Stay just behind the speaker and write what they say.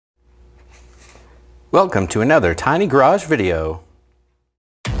Welcome to another Tiny Garage video.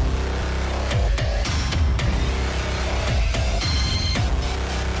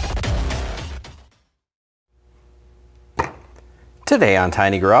 Today on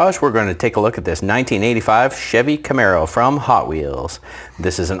Tiny Garage, we're going to take a look at this 1985 Chevy Camaro from Hot Wheels.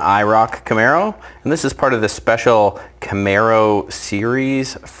 This is an IROC Camaro, and this is part of the special Camaro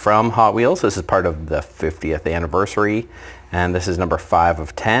Series from Hot Wheels. This is part of the 50th anniversary, and this is number 5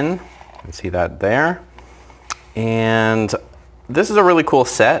 of 10. You can see that there. And this is a really cool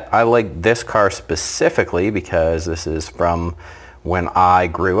set. I like this car specifically because this is from when I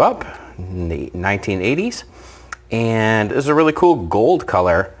grew up in the 1980s. And it's a really cool gold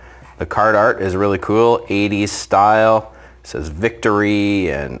color. The card art is really cool, 80s style. It says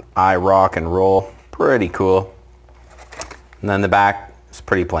Victory and I Rock and Roll. Pretty cool. And then the back is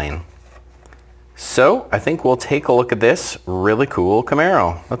pretty plain. So I think we'll take a look at this really cool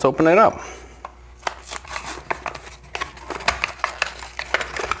Camaro. Let's open it up.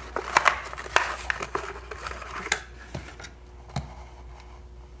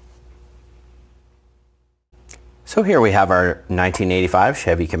 So here we have our 1985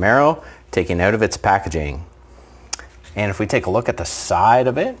 Chevy Camaro taken out of its packaging. And if we take a look at the side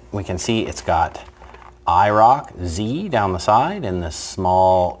of it, we can see it's got IROC Z down the side and the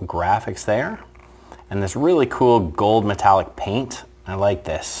small graphics there. And this really cool gold metallic paint. I like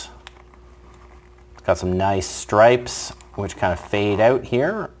this. It's got some nice stripes which kind of fade out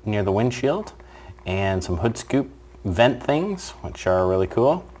here near the windshield. And some hood scoop vent things which are really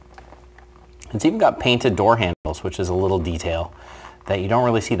cool. It's even got painted door handles, which is a little detail that you don't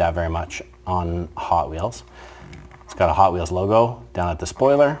really see that very much on Hot Wheels. It's got a Hot Wheels logo down at the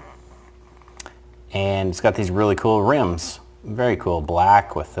spoiler. And it's got these really cool rims. Very cool,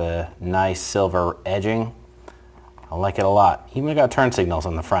 black with a nice silver edging. I like it a lot. Even got turn signals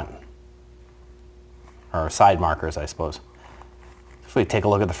on the front. Or side markers, I suppose. If we take a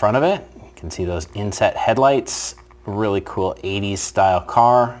look at the front of it, you can see those inset headlights. Really cool 80s style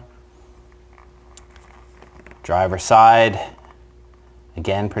car. Driver side,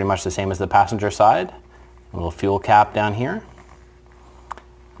 again, pretty much the same as the passenger side. A little fuel cap down here.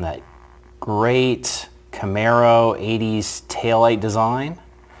 And that great Camaro 80s taillight design.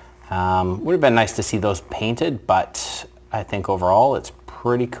 Would have been nice to see those painted, but I think overall it's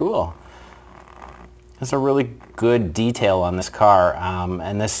pretty cool. There's a really good detail on this car,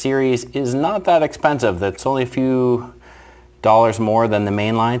 and this series is not that expensive. That's only a few dollars more than the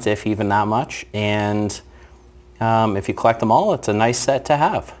main lines, if even that much. And if you collect them all, it's a nice set to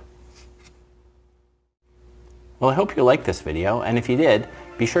have. Well, I hope you liked this video, and if you did,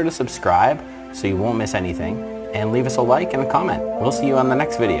 be sure to subscribe so you won't miss anything, and leave us a like and a comment. We'll see you on the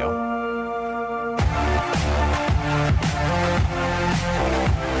next video.